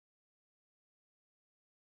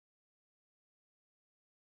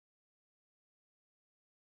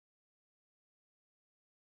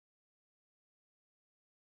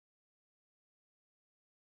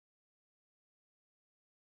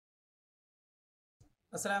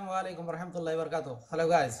Assalamu alaikum warahmatullahi wabarakatuh. Hello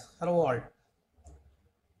guys, hello world.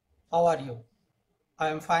 How are you? I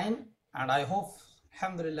am fine and I hope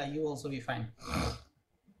alhamdulillah you also be fine.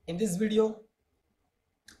 In this video,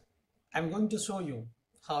 I am going to show you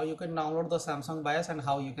how you can download the Samsung BIOS and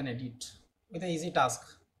how you can edit with an easy task.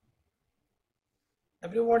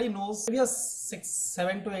 Everybody knows previous 6,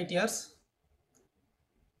 7 to 8 years,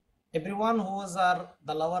 everyone who is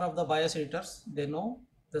the lover of the BIOS editors, they know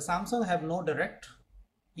the Samsung have no direct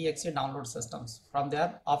exe download systems from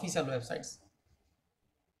their official websites.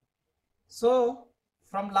 So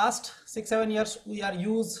from last 6-7 years we are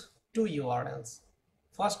use two URLs.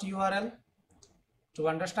 First URL to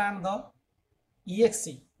understand the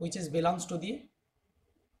exe which is belongs to the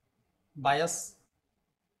BIOS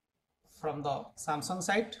from the Samsung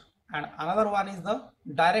site, and another one is the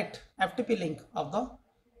direct FTP link of the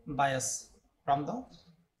BIOS from the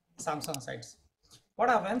Samsung sites. What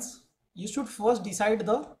happens? You should first decide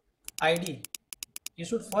the ID. You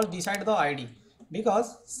should first decide the ID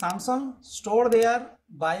because Samsung store their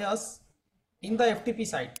BIOS in the FTP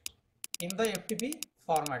site, in the FTP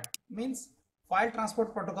format, means file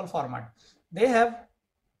transport protocol format. They have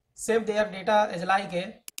saved their data as like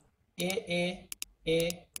A,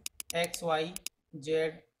 X, Y,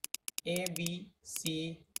 Z, A, B,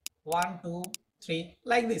 C, 1, 2, 3,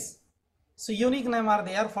 like this. So unique name are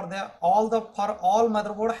there for all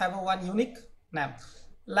motherboard have a one unique name.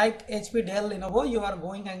 Like HP, Dell, Lenovo, you are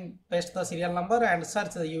going and paste the serial number and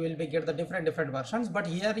search, you will be get the different versions. But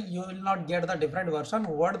here you will not get the different version.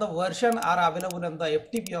 What the version are available in the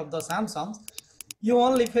FTP of the Samsung, you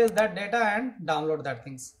only paste that data and download that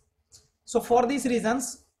things. So for these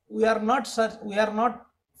reasons, we are not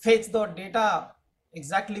fetch the data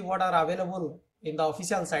exactly what are available in the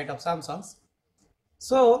official site of Samsung.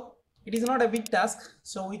 So it is not a big task,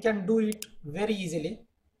 so we can do it very easily.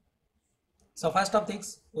 So first of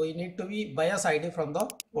things, we need to be BIOS ID from the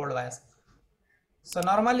old BIOS. So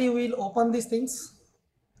normally we will open these things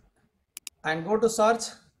and go to search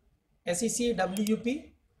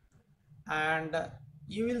SECWP, and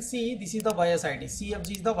you will see this is the BIOS ID.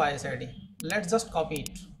 CFG is the BIOS ID. Let's just copy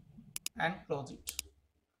it and close it.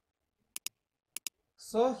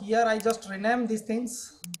 So here I just rename these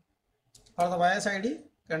things for the BIOS ID,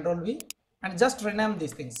 Control V, and just rename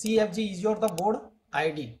these things. CFG is the board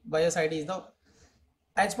ID, BIOS ID is the,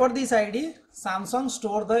 as per this ID Samsung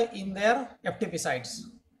store in their FTP sites.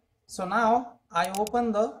 So now I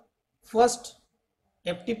open the first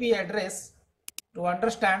FTP address to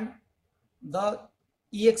understand the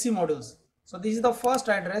exe modules. So this is the first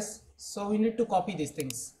address, so we need to copy these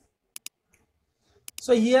things.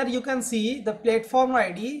 So here you can see the platform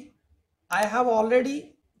ID. I have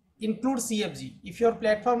already include CFG. If your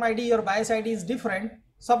platform ID, your BIOS ID is different,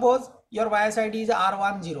 suppose your BIOS ID is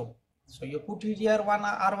R10, so you put it here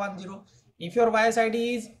R10. If your BIOS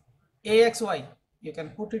ID is AXY, you can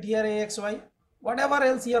put it here AXY. Whatever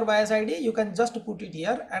else your BIOS ID, you can just put it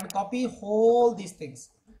here and copy all these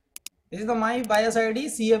things. This is my BIOS ID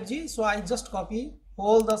CFG, so I just copy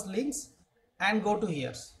all those links and go to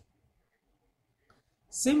here.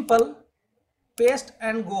 Simple, paste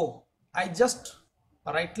and go. I just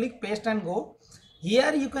right click, paste and go.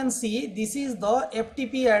 Here you can see this is the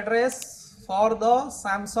FTP address for the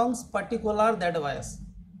Samsung's particular that BIOS.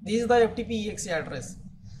 This is the FTP exe address.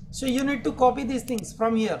 So you need to copy these things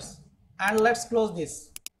from here, and let's close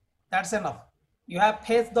this. That's enough. You have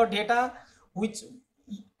pasted the data which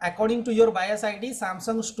according to your BIOS ID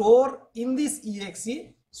Samsung store in this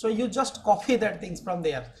exe. So you just copy that things from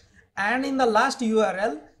there, and in the last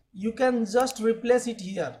URL you can just replace it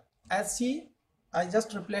here. As see, I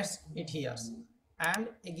just replace it here, and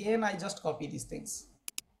again I just copy these things,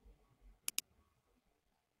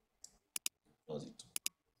 close it.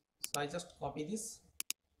 So I just copy this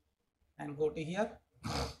and go to here.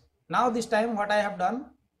 Now this time what I have done,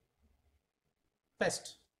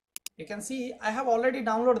 paste. You can see I have already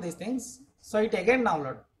downloaded these things, so it again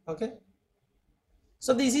download. Okay,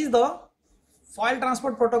 so this is the file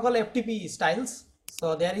transport protocol FTP styles.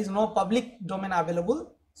 So there is no public domain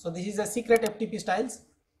available, so this is a secret FTP styles.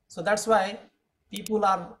 So that's why people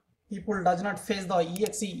does not face the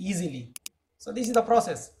exe easily. So this is the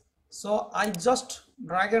process. So I just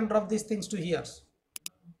drag and drop these things to here.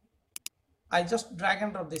 I just drag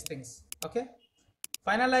and drop these things. Okay,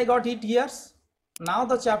 finally I got it here. Now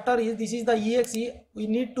the chapter is, this is the exe we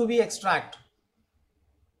need to be extract.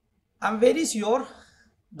 I'm very sure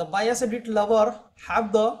the BIOS edit lover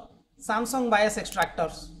have the Samsung BIOS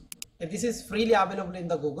extractors. This is freely available in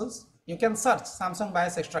the Googles. You can search Samsung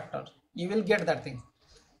BIOS extractor, you will get that thing.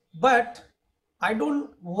 But I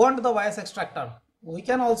don't want the BIOS extractor. We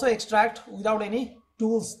can also extract without any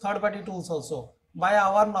tools, third-party tools also. By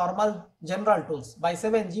our normal general tools, by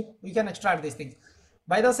 7-zip, we can extract these things.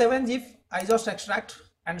 By the 7-zip, I just extract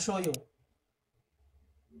and show you.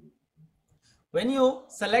 When you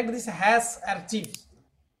select this hash archive,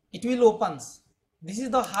 it will opens. This is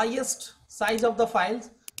the highest size of the files.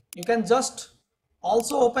 You can just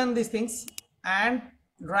also open these things and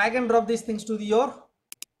drag and drop these things to your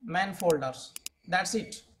main folders. That's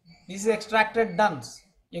it. This is extracted done.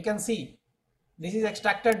 You can see this is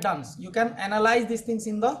extracted done. You can analyze these things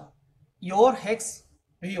in the your hex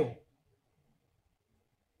view.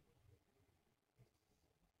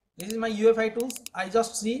 This is my UFI tools. I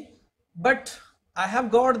just see, but I have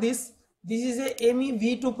got this. This is a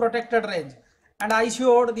MEV2 protected range, and I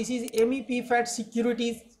showed this is MEPFAT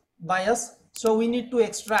security bias. So we need to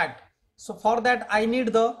extract. So for that I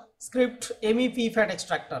need the script MEPFAT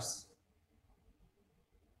extractors.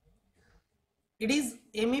 It is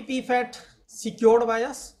MEPFAT secured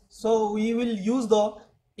bias, so we will use the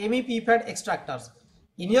MEPFAT extractors.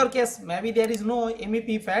 In your case, maybe there is no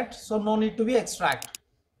MEPFAT, so no need to be extract.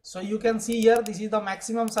 So you can see here, this is the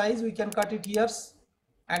maximum size. We can cut it here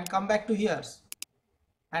and come back to here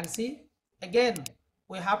and see again.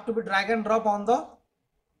 We have to be drag and drop on the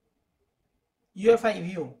UFI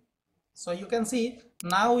view. So you can see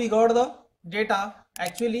now we got the data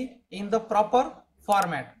actually in the proper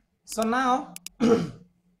format. So now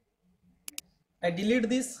I delete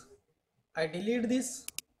this,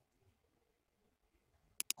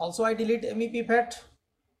 also I delete MEPFAT,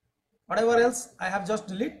 whatever else I have just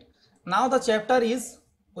delete. Now the chapter is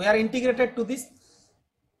we are integrated to this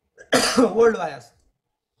world bias.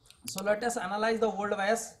 So let us analyze the world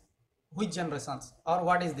bias with generations, or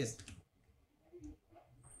what is this.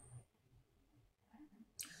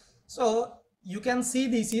 So you can see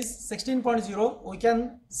this is 16.0. we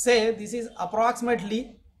can say this is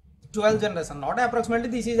approximately 12 generation, not approximately,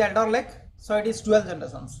 this is elder lake, so it is 12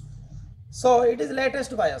 generations. So it is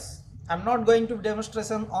latest bias. I'm not going to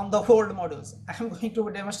demonstration on the old modules. I'm going to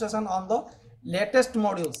demonstration on the latest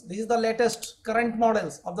modules. This is the latest current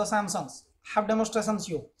models of the Samsungs. Have demonstrations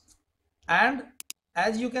you. And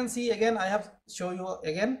as you can see again, I have show you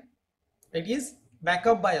again. It is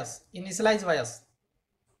backup bias, initialize bias.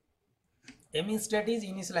 ME state is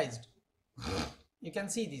initialized. You can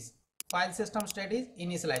see this file system state is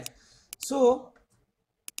initialized. So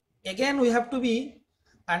again we have to be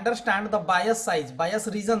understand the bias size, bias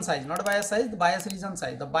region size, not bias size, the bias region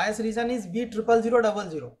size. The bias region is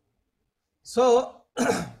B00000. So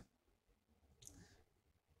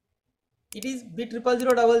it is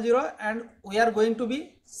B00000, and we are going to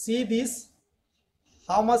be see this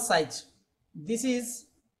how much size. This is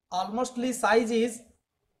almostly size is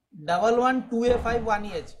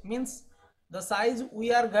 112A51H, means the size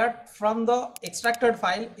we are got from the extracted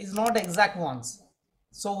file is not exact ones.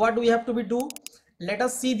 So what we have to be do, let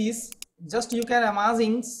us see this. Just you can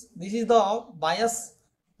imagine this is the bias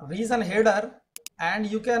region header, and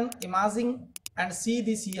you can imagine and see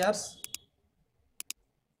this here.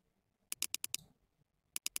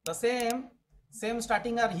 The same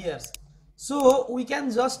starting are here. So we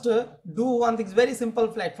can just do one thing, very simple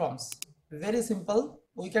platforms, very simple.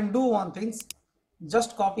 We can do one thing,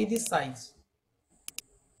 just copy this size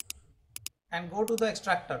and go to the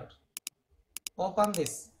extractor, open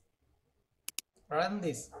this, run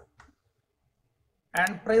this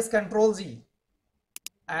and press Ctrl Z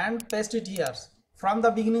and paste it here. From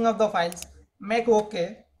the beginning of the files, make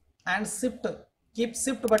OK and shift, keep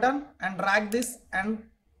shift button and drag this and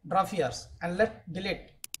drop here and let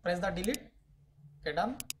delete, press the delete. Okay,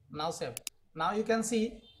 done. Now save. Now you can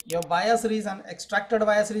see your bias region, extracted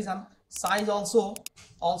bias region size also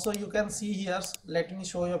you can see here. Let me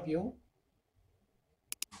show you.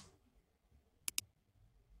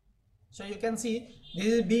 So you can see this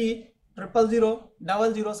is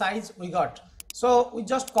B00000 size we got. So we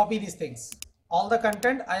just copy these things. All the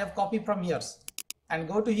content I have copied from here and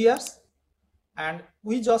go to here, and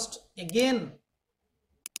we just again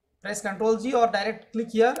press Ctrl G or direct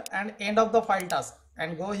click here and end of the file task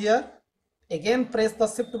and go here. Again press the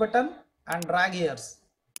shift button and drag here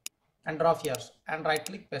and drop here and right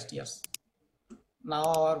click paste here. Now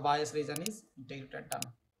our bias region is integrated, done.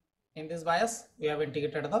 In this bias we have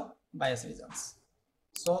integrated the bias regions.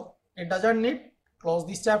 So it doesn't need close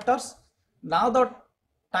these chapters. Now the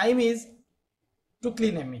time is to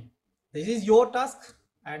clean ME. This is your task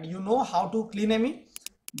and you know how to clean ME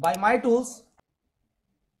by my tools.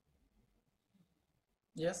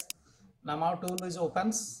 Yes, now my tool is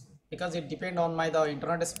opens because it depends on the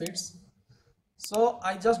internet speeds. So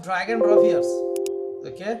I just drag and drop here.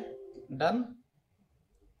 Okay, done.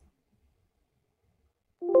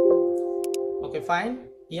 Okay, fine.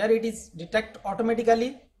 Here it is detect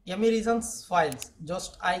automatically ME regions files.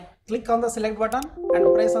 Just I click on the select button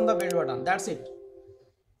and press on the build button. That's it.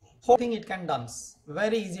 Whole thing it can done.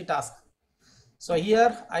 Very easy task. So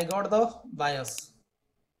here I got the BIOS.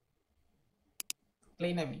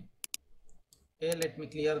 Clean ME. Okay, let me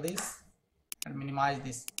clear this and minimize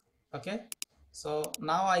this. Okay, so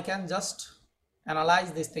now I can just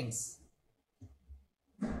analyze these things.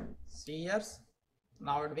 See here,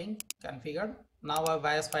 now it being configured. Now our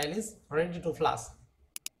BIOS file is ready to flash.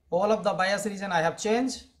 All of the BIOS region I have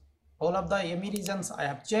changed, all of the ME regions I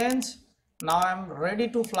have changed. Now I am ready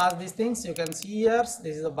to flash these things. You can see here,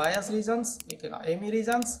 this is the BIOS regions, ME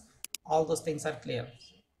regions, all those things are clear.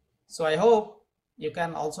 So I hope you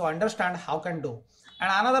can also understand how can do.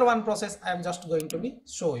 And another one process I am just going to be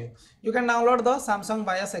show you. You can download the Samsung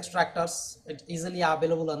BIOS extractors. It's easily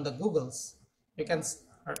available on the Googles. You can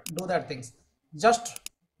do that things. Just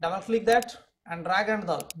double click that and drag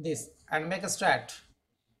and this and make a strat.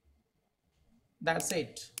 That's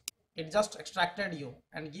it. It just extracted you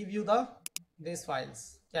and give you the these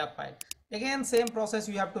files, cap file. Again same process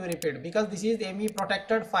you have to repeat because this is ME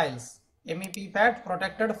protected files, MEPFAT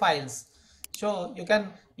protected files. So you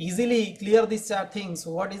can easily clear these things.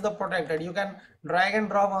 What is the protected? You can drag and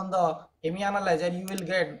drop on the ME analyzer. You will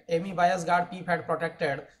get ME BIOS guard PFAT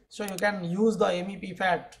protected. So you can use the ME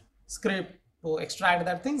PFAT script to extract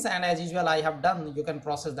that things. And as usual, I have done. You can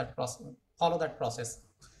process that process, follow that process.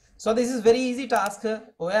 So this is very easy task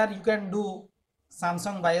where you can do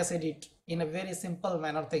Samsung BIOS edit in a very simple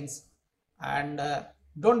manner things. And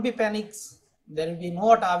don't be panics. There will be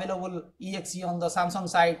not available exe on the Samsung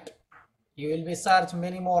site. You will be search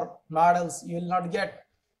many more models. You will not get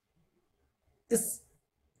this.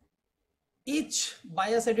 Each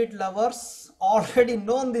BIOS edit lovers already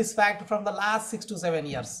known this fact from the last 6 to 7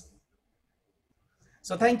 years.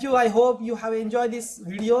 So thank you. I hope you have enjoyed these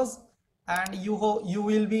videos and you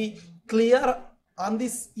will be clear on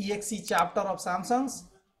this exe chapter of Samsung's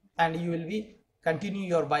and you will be continue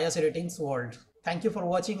your BIOS editing world. Thank you for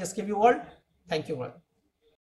watching SKB World. Thank you.